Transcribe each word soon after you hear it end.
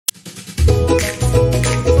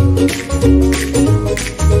Hi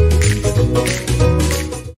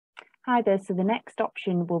there, so the next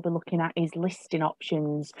option we'll be looking at is listing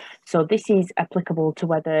options. So this is applicable to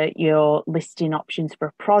whether you're listing options for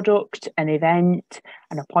a product, an event,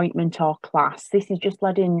 an appointment or class. This is just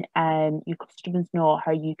letting your customers know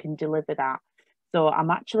how you can deliver that. So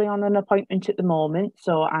I'm actually on an appointment at the moment,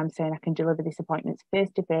 so I'm saying I can deliver this appointment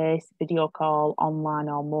face-to-face, video call, online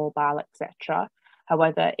or mobile, etc.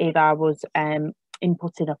 However, if I was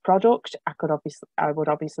inputting a product, I would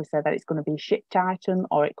obviously say that it's going to be a shipped item,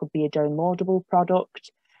 or it could be a downloadable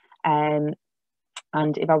product. And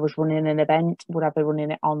if I was running an event, would I be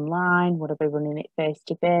running it online? Would I be running it face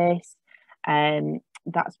to face?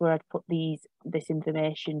 That's where I'd put this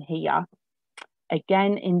information here.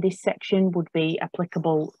 Again, in this section would be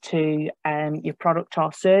applicable to your product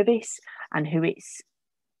or service and who it's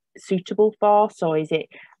suitable for. So is it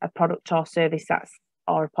a product or service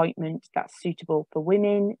or appointment that's suitable for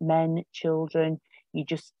women, men, children? You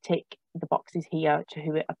just tick the boxes here to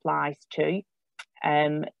who it applies to.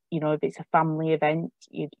 You know, if it's a family event,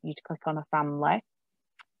 you'd click on a family.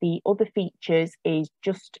 The other features is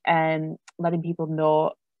just letting people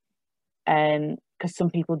know, because some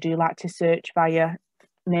people do like to search via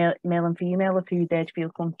male and female, if who they'd feel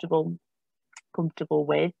comfortable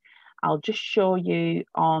with. I'll just show you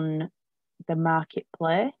on the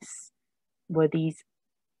marketplace where these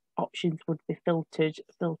options would be filtered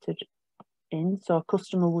in. So a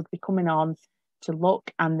customer would be coming on to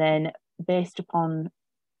look, and then based upon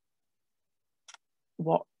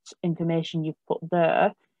what information you've put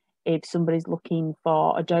there, if somebody's looking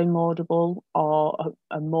for a downloadable or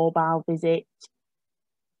a mobile visit,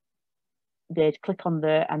 they'd click on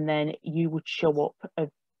there and then you would show up of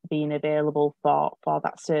being available for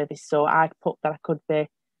that service. So I'd put that I could be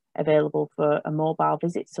available for a mobile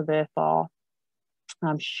visit, so therefore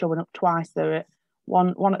I'm showing up twice there, one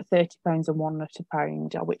at £30 and one at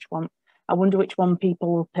 £1. Or which one? I wonder which one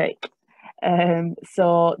people will pick.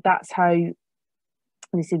 So that's how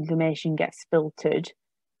this information gets filtered.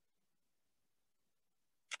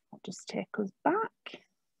 I'll just take us back.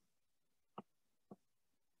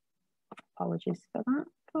 Apologies for that.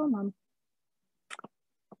 Come on.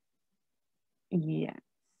 Yeah,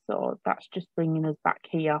 so that's just bringing us back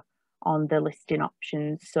here on the listing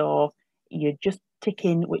options. So you're just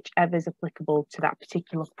ticking whichever's applicable to that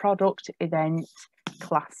particular product, event,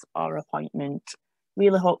 class or appointment.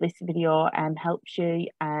 Really hope this video helps you,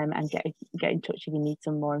 and get in touch if you need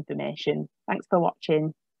some more information. Thanks for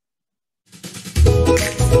watching.